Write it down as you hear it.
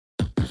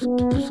In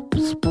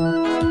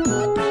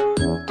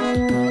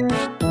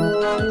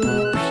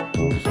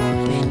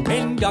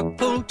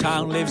Duckpool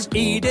town lives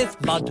Edith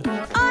Mudd.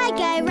 I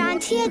go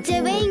round here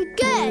doing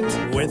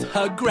good. With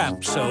her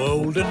gramp so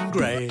old and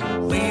grey,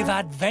 we've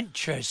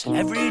adventures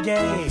every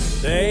day.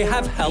 They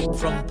have help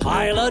from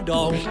Pyla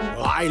dog.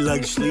 I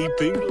like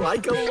sleeping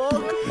like a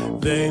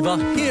log. They've a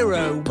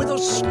hero with a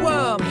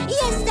squirm.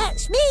 Yes,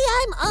 that's me,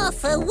 I'm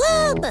Arthur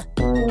Worm.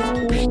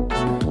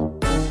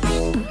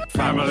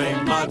 Family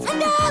Mudd.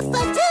 And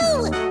Arthur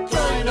too.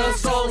 Join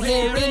us all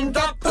here in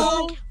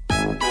Duckpool.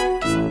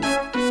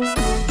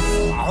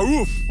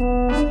 Oof.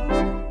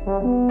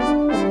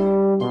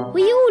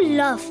 We all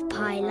love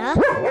Pyla,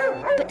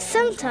 but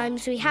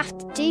sometimes we have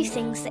to do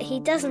things that he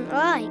doesn't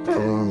like.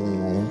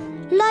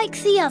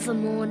 Like the other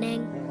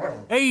morning.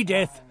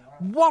 Edith,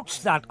 what's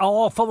that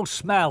awful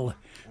smell?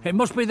 It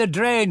must be the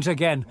drains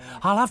again.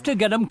 I'll have to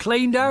get them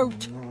cleaned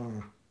out.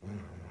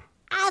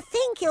 I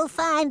think you'll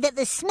find that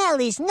the smell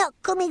is not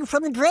coming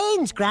from the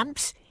drains,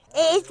 Gramps.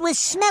 It was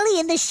smelly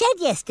in the shed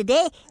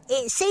yesterday.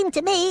 It seemed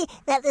to me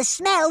that the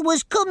smell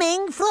was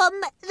coming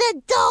from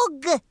the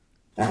dog.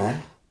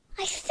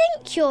 I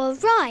think you're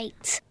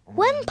right.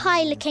 When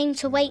Pyla came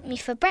to wake me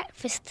for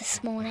breakfast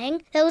this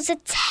morning, there was a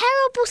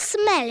terrible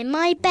smell in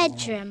my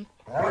bedroom.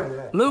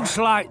 Looks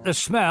like the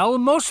smell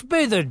must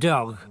be the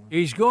dog.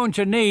 He's going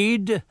to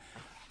need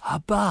a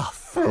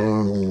bath.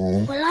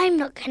 Well, I'm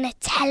not going to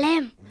tell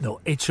him. No,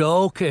 it's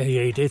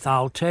okay, Edith.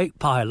 I'll take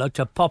Pyla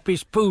to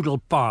Poppy's poodle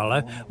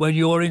parlour when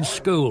you're in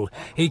school.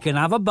 He can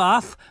have a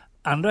bath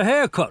and a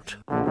haircut.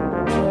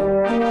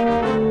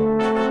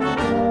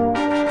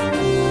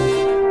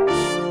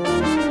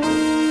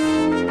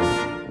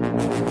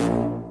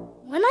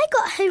 When I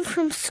got home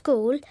from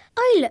school,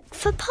 I looked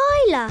for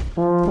Pyla.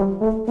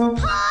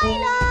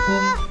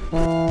 Pyla!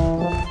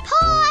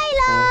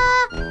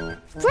 Pyla!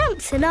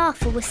 Gramps and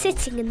Arthur were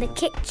sitting in the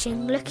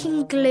kitchen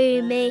looking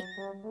gloomy.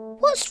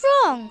 What's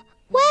wrong?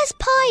 Where's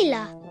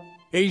Pyla?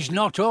 He's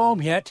not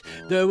home yet.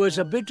 There was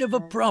a bit of a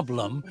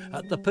problem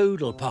at the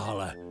poodle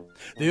parlour.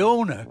 The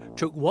owner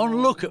took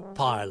one look at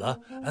Pyla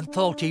and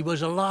thought he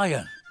was a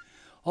lion.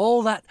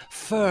 All that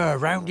fur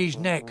round his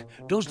neck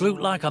does look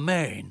like a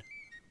mane.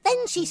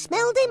 Then she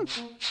smelled him.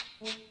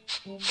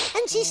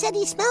 And she said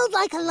he smelled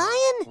like a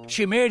lion.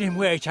 She made him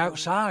wait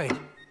outside.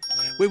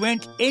 We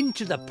went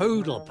into the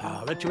poodle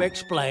parlour to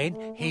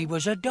explain he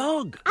was a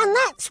dog. And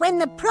that's when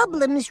the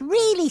problems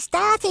really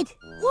started.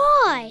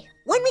 Why?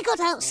 When we got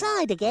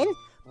outside again,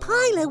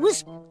 Pyla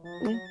was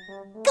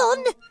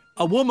gone.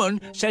 A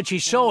woman said she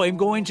saw him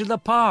go into the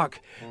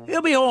park.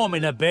 He'll be home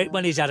in a bit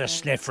when he's had a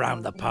sniff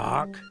round the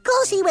park. Of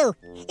course he will.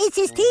 It's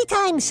his tea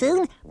time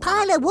soon.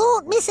 Pyla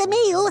won't miss a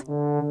meal.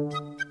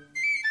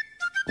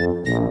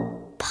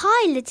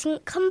 Pyla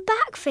didn't come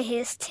back for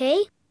his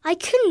tea. I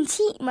couldn't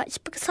eat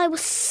much because I was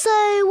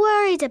so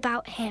worried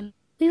about him.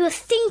 We were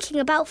thinking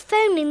about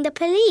phoning the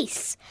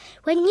police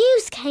when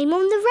news came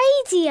on the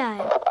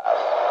radio.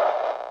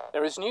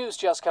 There is news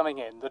just coming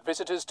in that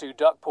visitors to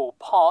Duckpool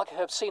Park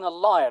have seen a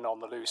lion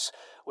on the loose.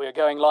 We're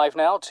going live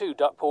now to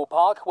Duckpool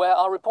Park, where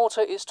our reporter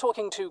is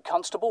talking to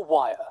Constable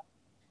Wire.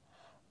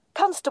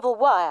 Constable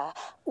Wire,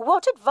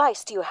 what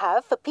advice do you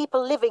have for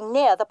people living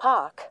near the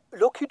park?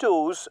 Lock your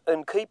doors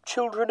and keep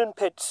children and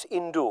pets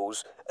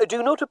indoors.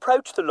 Do not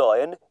approach the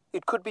lion.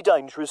 It could be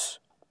dangerous.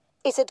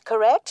 Is it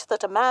correct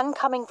that a man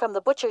coming from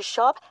the butcher's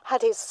shop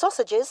had his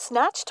sausages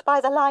snatched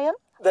by the lion?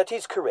 That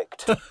is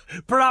correct.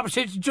 Perhaps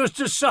it's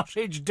just a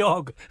sausage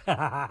dog.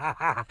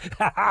 A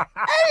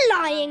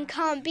lion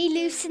can't be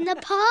loose in the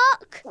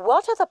park.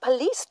 What are the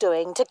police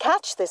doing to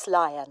catch this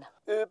lion?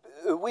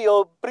 We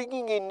are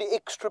bringing in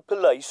extra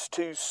police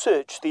to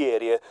search the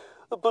area,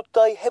 but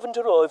they haven't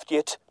arrived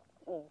yet.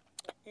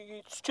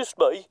 It's just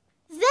me.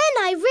 Then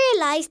I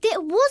realised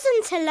it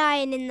wasn't a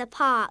lion in the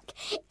park.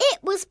 It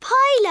was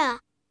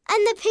Pyla,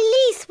 and the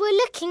police were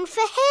looking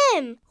for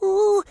him.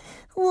 Oh,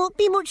 won't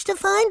be much to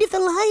find if the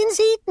lion's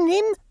eaten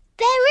him.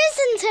 There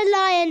isn't a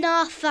lion,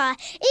 Arthur.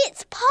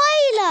 It's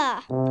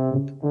Pyla.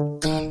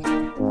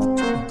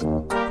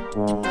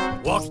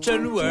 What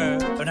and where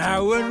and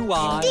how and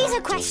why? These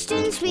are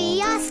questions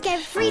we ask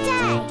every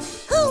day.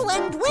 Who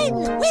and when?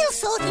 We'll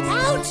sort it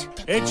out.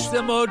 It's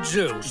the Mud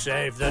Zoo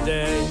save the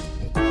day.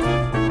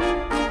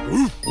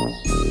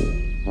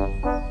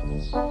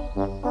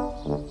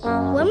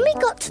 When we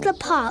got to the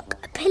park,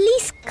 a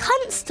police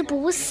constable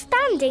was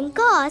standing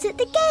guard at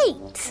the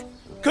gate.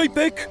 Keep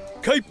back!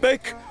 Keep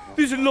back!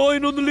 There's a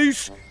lion on the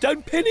loose.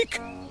 Don't panic.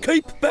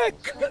 Keep back.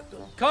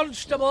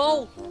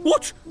 Constable!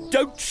 What?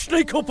 Don't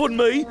sneak up on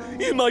me.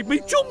 You made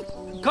me jump.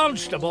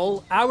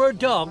 Constable, our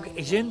dog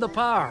is in the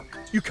park.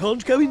 You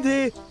can't go in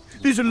there.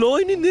 There's a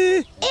lion in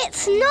there.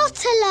 It's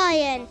not a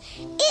lion.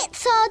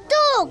 It's our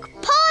dog,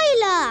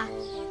 Pyla.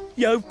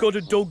 You've got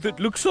a dog that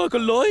looks like a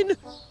lion.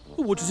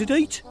 What does it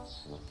eat?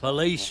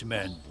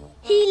 Policemen.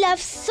 He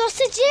loves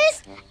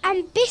sausages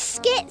and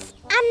biscuits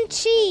and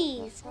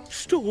cheese.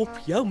 Stop,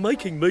 you're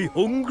making me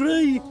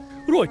hungry.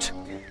 Right,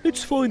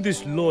 let's find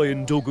this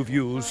lion dog of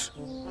yours.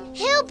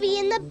 He'll be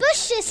in the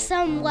bushes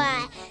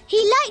somewhere.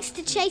 He likes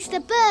to chase the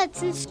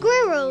birds and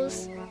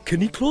squirrels.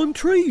 Can he climb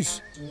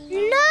trees?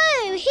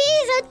 No,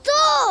 he's a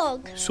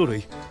dog.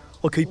 Sorry,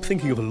 I keep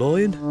thinking of a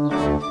lion.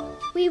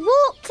 We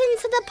walked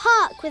into the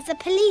park with the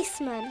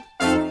policeman.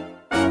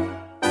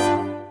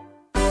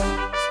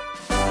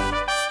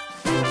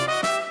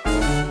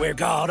 We've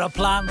got a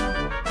plan.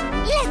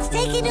 Let's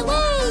take it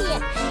away.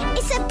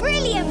 It's a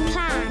brilliant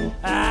plan.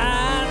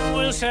 And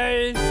we'll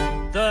save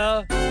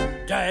the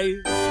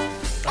day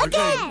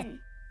Again.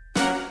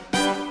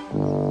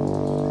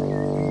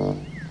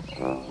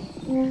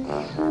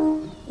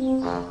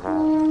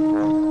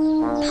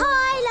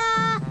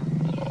 Pyla!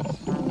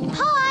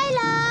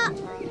 Pyla!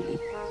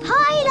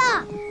 Pyla!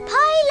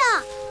 Pyla!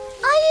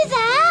 Are you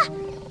there?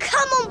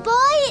 Come on,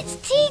 boy, it's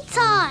tea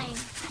time.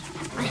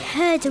 I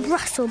heard a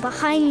rustle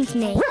behind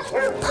me.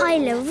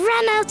 Pyla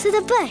ran out of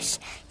the bush,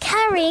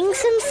 carrying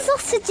some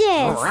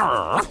sausages.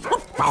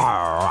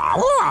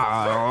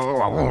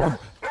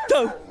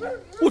 No,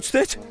 what's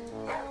that?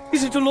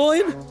 Is it a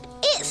lion?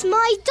 It's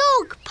my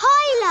dog,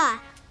 Pyla.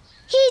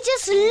 He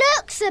just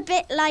looks a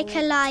bit like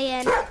a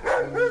lion.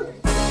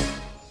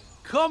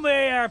 Come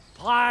here,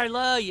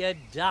 Pyla, you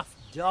daft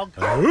dog.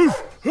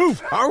 Pyla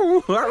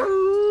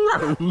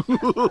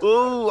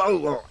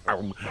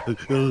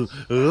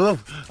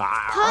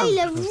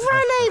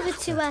ran over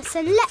to us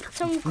and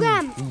leapt on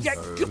Gramps.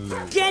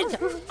 Get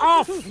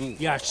off,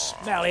 you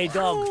smelly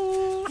dog.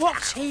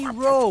 What's he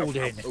rolled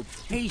in?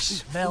 He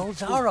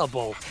smells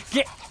horrible.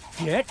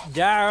 Get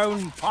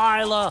down,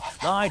 Pyla.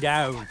 Lie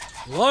down.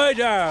 Lie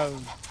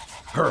down.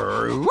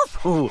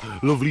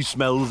 Lovely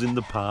smells in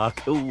the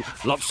park. Oh,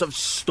 lots of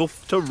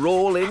stuff to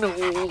roll in.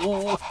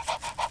 Oh.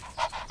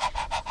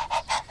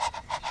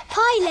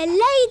 Pyla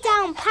lay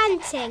down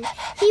panting.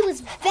 He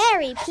was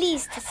very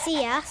pleased to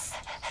see us.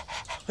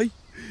 Hey,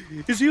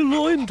 is he a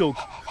lion dog?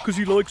 Because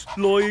he likes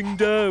lying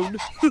down.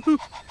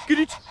 Get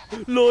it?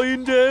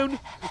 Lying down.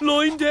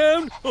 Lying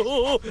down.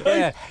 Oh,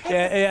 hey.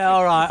 Yeah,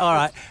 all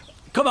right.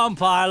 Come on,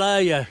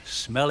 Pyla, you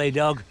smelly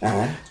dog.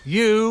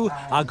 You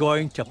are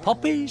going to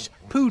Poppy's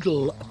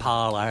poodle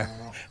parlour.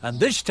 And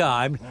this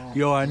time,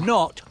 you're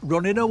not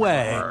running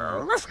away.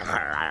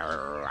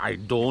 I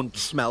don't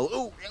smell.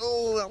 Oh,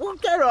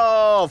 get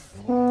off!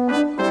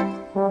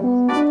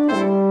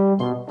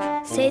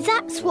 So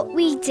that's what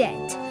we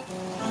did.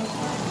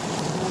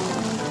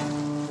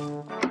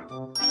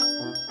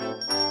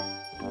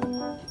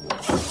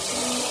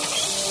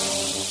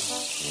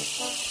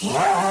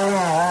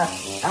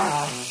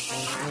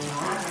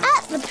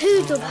 At the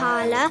poodle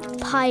parlour,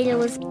 Pyla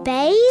was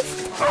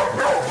bathed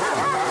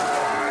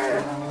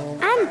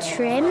and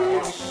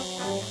trimmed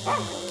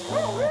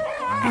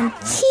and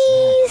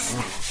teased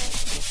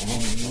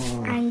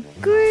and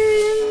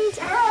groomed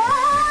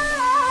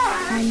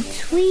and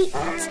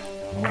tweaked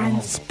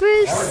and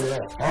spruced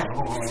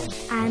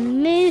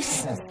and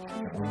moosed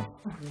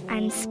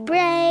and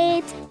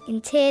sprayed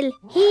until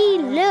he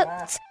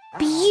looked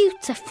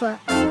beautiful.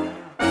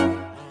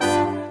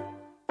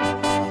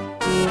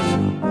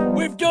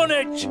 We've done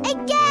it!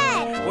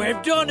 Again!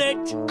 We've done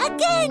it!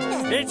 Again!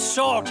 It's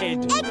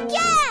sorted!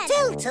 Again!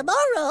 Till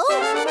tomorrow.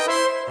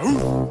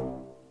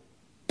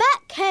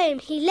 Back home,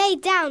 he lay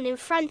down in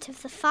front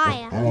of the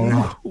fire.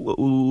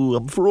 Oh,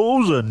 I'm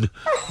frozen.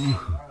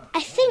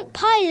 I think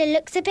Pyla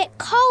looks a bit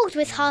cold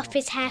with half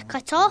his hair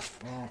cut off.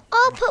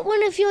 I'll put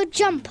one of your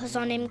jumpers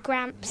on him,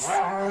 Gramps.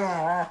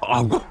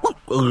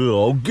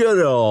 Oh, get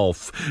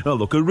off. I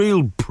look a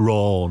real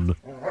prawn.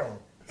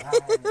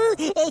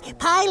 Hey,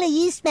 Pyla,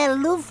 you smell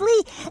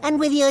lovely, and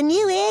with your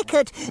new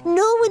haircut,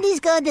 no one is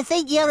going to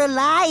think you're a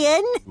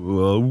lion.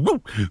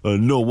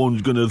 And no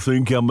one's going to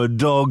think I'm a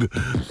dog.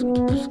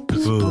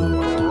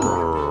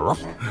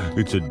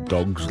 It's a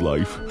dog's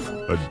life.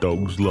 A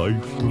dog's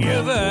life.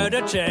 You've heard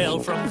a tale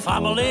from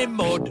Family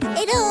Mud.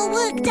 It all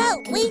worked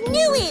out. We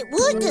knew it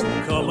would.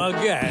 Come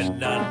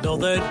again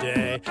another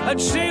day and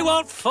see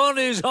what fun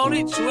is on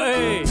its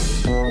way.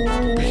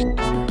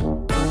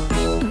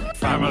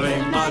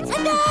 Family Mud.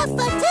 And half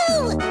for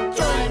two.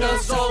 Join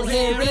us all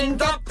here in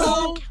Duckpool